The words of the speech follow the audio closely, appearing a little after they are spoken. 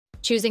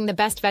Choosing the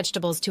best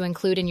vegetables to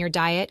include in your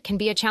diet can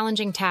be a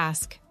challenging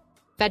task.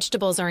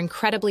 Vegetables are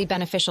incredibly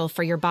beneficial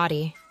for your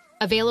body,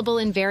 available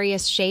in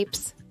various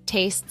shapes,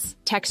 tastes,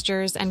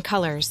 textures, and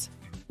colors.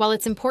 While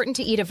it's important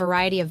to eat a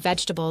variety of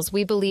vegetables,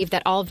 we believe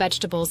that all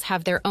vegetables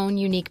have their own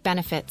unique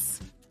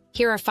benefits.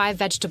 Here are 5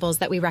 vegetables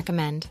that we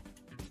recommend.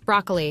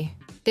 Broccoli.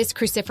 This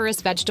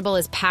cruciferous vegetable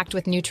is packed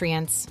with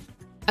nutrients.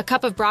 A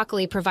cup of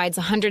broccoli provides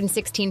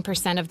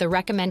 116% of the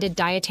recommended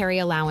dietary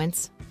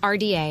allowance,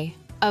 RDA,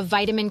 of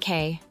vitamin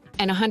K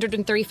and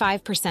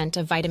 135%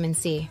 of vitamin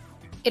C.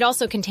 It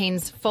also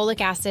contains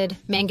folic acid,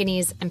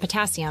 manganese, and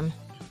potassium.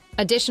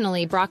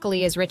 Additionally,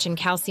 broccoli is rich in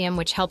calcium,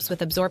 which helps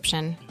with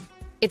absorption.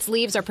 Its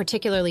leaves are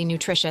particularly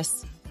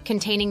nutritious,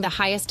 containing the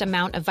highest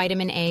amount of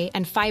vitamin A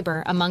and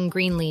fiber among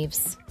green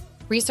leaves.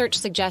 Research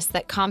suggests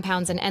that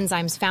compounds and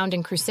enzymes found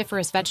in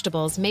cruciferous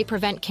vegetables may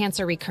prevent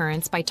cancer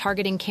recurrence by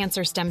targeting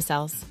cancer stem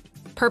cells.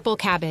 Purple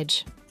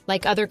cabbage.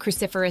 Like other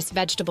cruciferous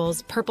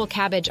vegetables, purple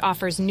cabbage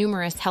offers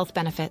numerous health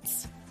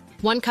benefits.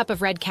 1 cup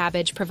of red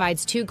cabbage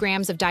provides 2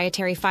 grams of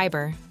dietary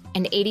fiber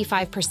and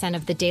 85%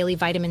 of the daily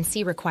vitamin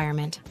C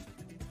requirement.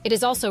 It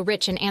is also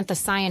rich in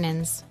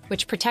anthocyanins,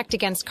 which protect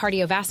against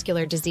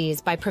cardiovascular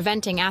disease by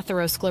preventing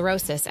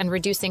atherosclerosis and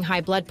reducing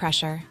high blood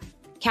pressure.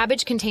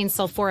 Cabbage contains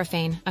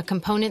sulforaphane, a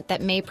component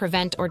that may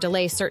prevent or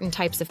delay certain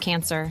types of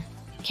cancer.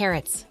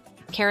 Carrots.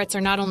 Carrots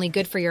are not only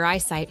good for your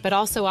eyesight, but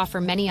also offer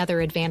many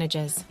other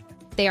advantages.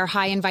 They are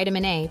high in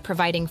vitamin A,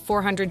 providing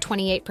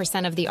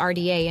 428% of the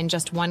RDA in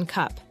just 1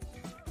 cup.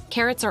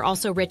 Carrots are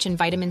also rich in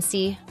vitamin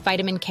C,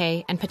 vitamin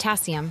K, and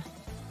potassium.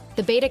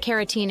 The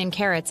beta-carotene in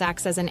carrots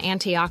acts as an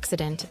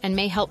antioxidant and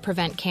may help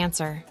prevent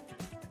cancer.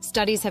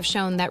 Studies have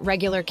shown that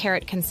regular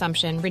carrot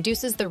consumption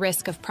reduces the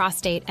risk of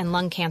prostate and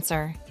lung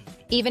cancer,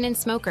 even in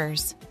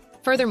smokers.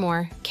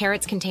 Furthermore,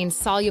 carrots contain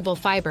soluble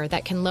fiber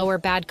that can lower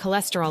bad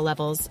cholesterol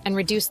levels and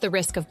reduce the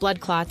risk of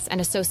blood clots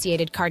and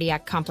associated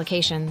cardiac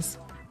complications.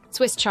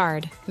 Swiss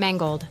chard,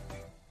 mangold.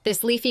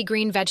 This leafy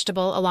green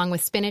vegetable, along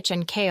with spinach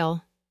and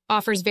kale,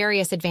 offers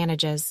various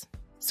advantages.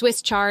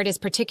 Swiss chard is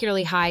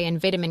particularly high in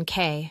vitamin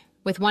K,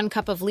 with 1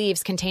 cup of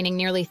leaves containing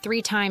nearly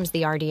 3 times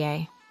the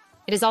RDA.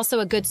 It is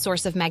also a good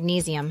source of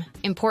magnesium,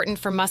 important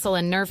for muscle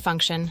and nerve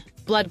function,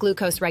 blood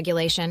glucose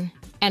regulation,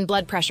 and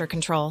blood pressure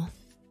control.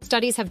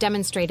 Studies have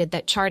demonstrated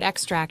that chard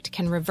extract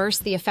can reverse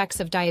the effects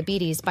of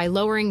diabetes by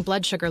lowering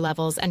blood sugar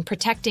levels and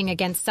protecting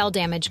against cell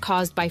damage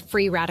caused by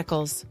free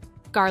radicals.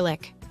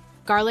 Garlic.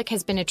 Garlic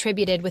has been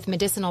attributed with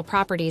medicinal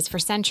properties for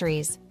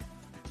centuries.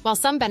 While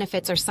some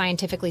benefits are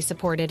scientifically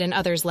supported and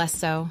others less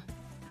so,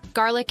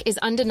 garlic is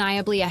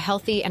undeniably a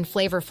healthy and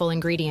flavorful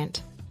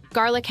ingredient.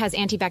 Garlic has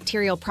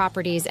antibacterial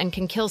properties and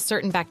can kill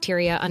certain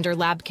bacteria under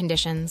lab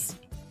conditions.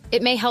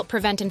 It may help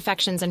prevent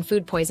infections and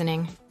food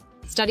poisoning.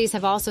 Studies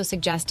have also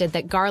suggested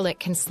that garlic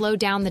can slow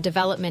down the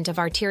development of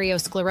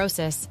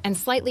arteriosclerosis and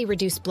slightly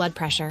reduce blood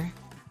pressure.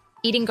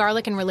 Eating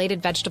garlic and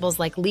related vegetables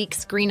like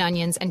leeks, green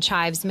onions, and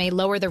chives may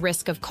lower the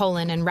risk of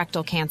colon and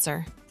rectal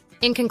cancer.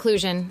 In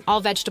conclusion, all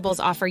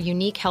vegetables offer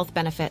unique health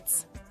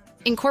benefits.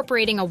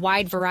 Incorporating a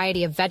wide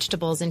variety of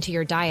vegetables into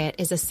your diet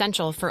is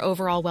essential for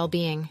overall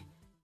well-being.